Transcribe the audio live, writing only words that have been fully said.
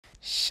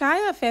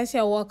Shia Face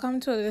here,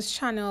 welcome to this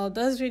channel.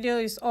 This video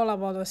is all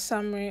about a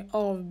summary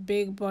of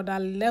Big Brother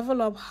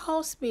Level Up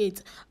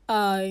housemates,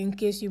 in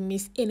case you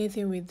missed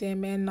anything with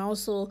them, and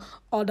also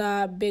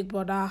other Big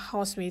Brother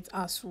housemates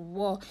as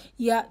well.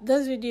 Yeah,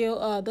 this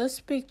video, this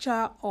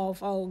picture of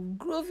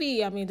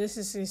Groovy, I mean, this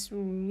is his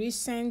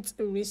recent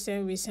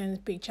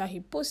picture he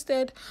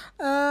posted.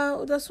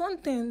 There's one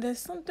thing, there's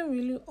something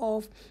really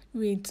off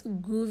with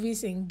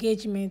Groovy's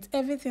engagement.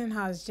 Everything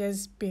has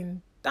just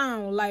been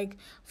down, like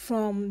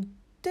from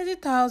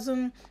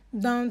 30,000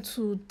 down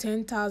to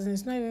 10,000.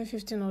 It's not even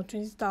 15 or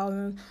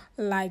 20,000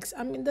 likes.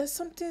 I mean, there's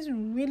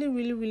something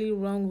really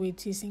wrong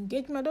with his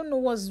engagement. I don't know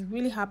what's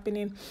really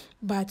happening,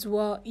 but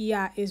well,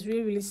 yeah, it's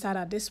really sad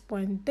at this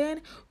point. Then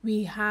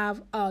we have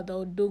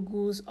the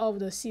doggos of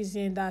the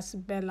season. That's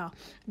Bella.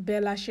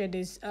 Bella shared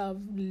this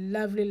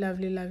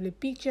lovely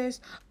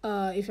pictures.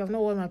 If you have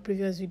not watched my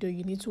previous video,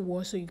 you need to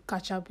watch so you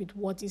catch up with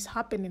what is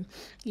happening.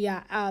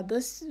 Yeah,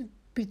 this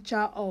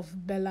picture of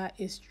Bella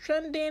is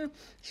trending.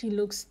 She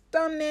looks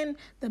stunning.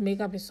 The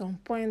makeup is on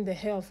point. The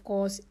hair, of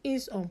course,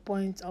 is on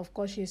point. Of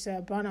course, she's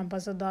a brand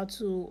ambassador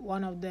to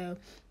one of the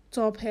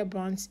top hair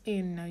brands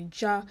in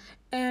Nigeria,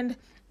 and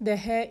the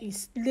hair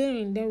is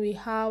slaying. Then we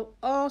have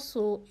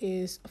also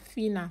is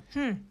Phyna.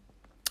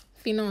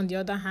 Phyna, on the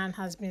other hand,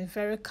 has been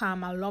very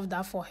calm. I love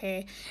that for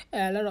her.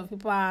 A lot of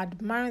people are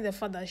admiring the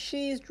fact that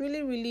she is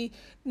really,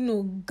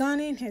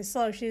 gunning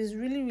herself. She's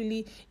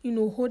really,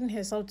 holding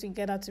herself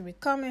together to be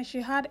calm. And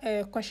she had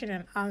a question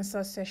and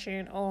answer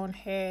session on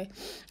her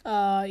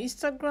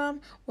Instagram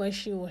where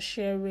she was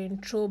sharing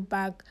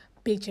throwback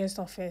pictures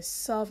of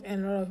herself,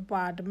 and a lot of people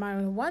are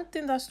admiring. One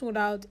thing that stood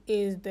out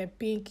is the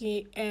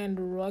Pinky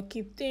and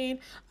Rocky thing.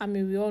 I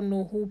mean, we all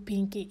know who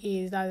Pinky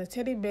is. That's a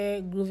teddy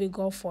bear Groovy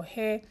got for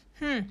her.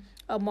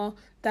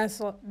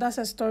 That's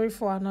a story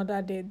for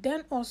another day.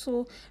 Then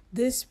also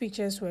these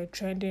pictures were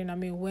trending. I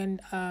mean, when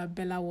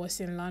Bella was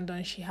in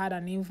London, she had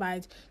an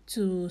invite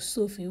to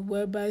Sophie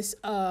Weber's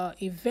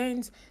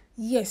event.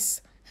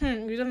 Yes.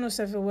 We don't know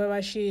Sophie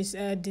Weber. She's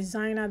a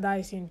designer that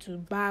is into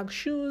bag,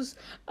 shoes,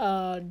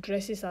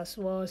 dresses as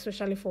well,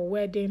 especially for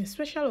weddings,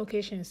 special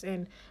occasions,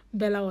 and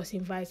Bella was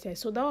invited.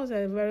 So that was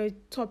a very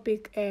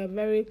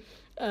trending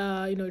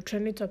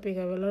topic.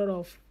 A lot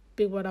of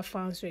Big Brother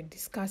fans were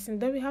discussing.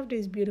 Then we have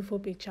this beautiful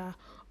picture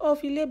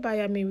of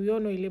Ilebai. I mean, we all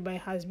know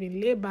Ilebai has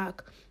been laid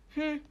back.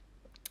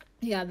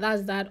 Yeah,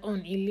 that's that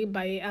on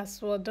Ilebai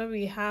as well. Then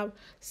we have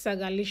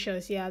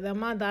Sagalicious. Yeah, the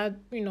man that,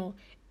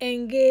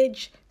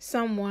 engaged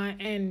someone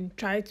and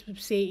tried to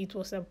say it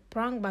was a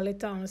prank, but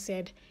later on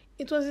said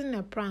it wasn't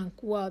a prank.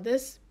 Well,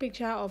 this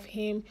picture of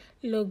him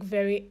looked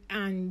very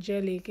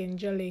angelic,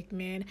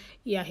 man.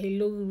 Yeah, he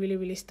looked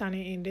really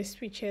stunning in these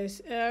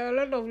pictures. A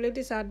lot of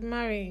ladies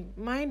admiring.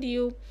 Mind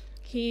you,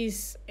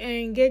 he's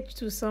engaged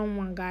to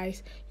someone,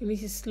 guys. You need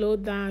to slow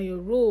down your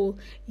role.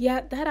 Yeah,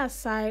 that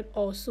aside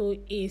also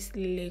is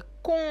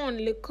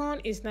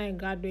Lecon is now a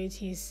graduate.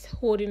 He's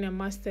holding a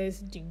master's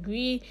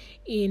degree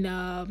in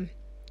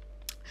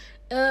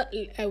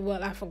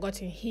well, I've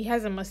forgotten. He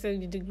has a master's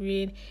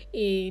degree.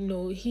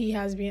 He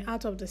has been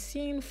out of the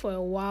scene for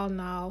a while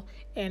now,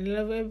 and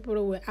a lot of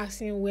people were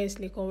asking where's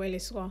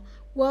Lekon.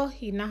 Well,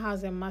 he now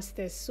has a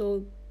master's,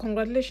 so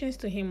congratulations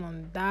to him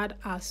on that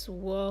as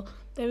well.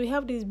 Then we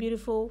have this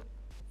beautiful.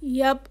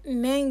 Yep,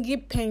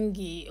 Nengi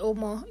Pengi.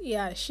 Omo,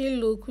 yeah, she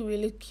looked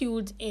really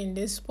cute in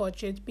this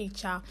portrait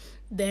picture.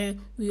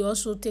 Then we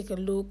also take a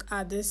look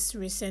at this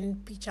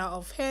recent picture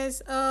of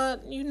hers.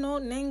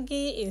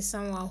 Nengi is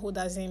someone who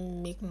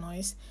doesn't make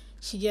noise.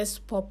 She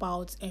just pop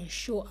out and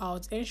show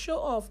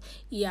off.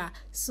 Yeah,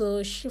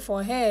 so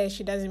for her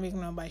she doesn't make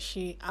noise, but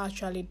she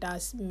actually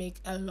does make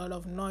a lot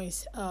of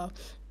noise.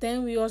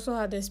 Then we also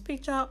have this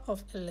picture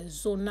of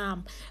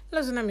Elezonam.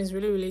 Elezonam is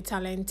really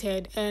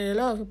talented, and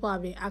a lot of people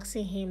have been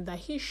asking him that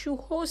he should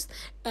host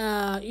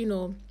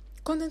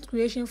content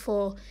creation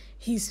for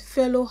his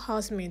fellow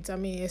housemates. I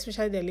mean,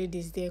 especially the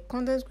ladies. Their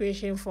content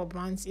creation for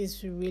brands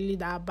is really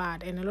that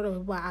bad, and a lot of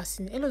people are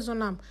asking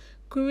Elezonam,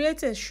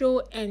 create a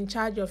show and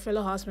charge your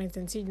fellow housemates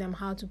and teach them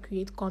how to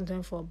create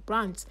content for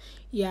brands.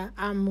 Yeah,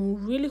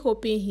 I'm really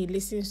hoping he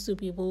listens to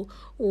people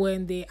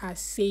when they are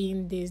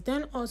saying this.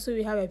 Then also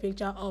we have a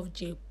picture of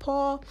J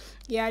Paul.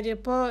 Yeah, J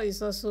Paul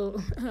is also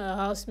a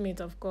housemate,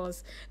 of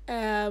course.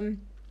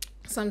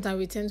 Sometimes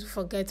we tend to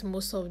forget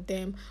most of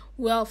them.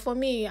 Well, for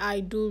me,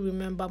 I do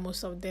remember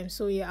most of them,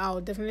 so yeah,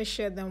 I'll definitely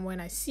share them when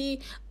I see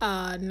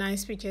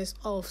nice pictures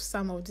of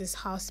some of these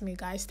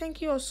housemates, guys.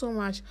 Thank you all so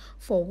much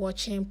for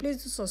watching.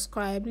 Please do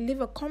subscribe,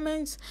 leave a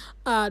comment,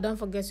 don't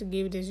forget to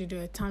give this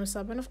video a thumbs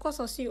up, and of course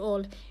I'll see you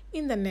all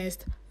in the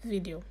next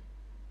video.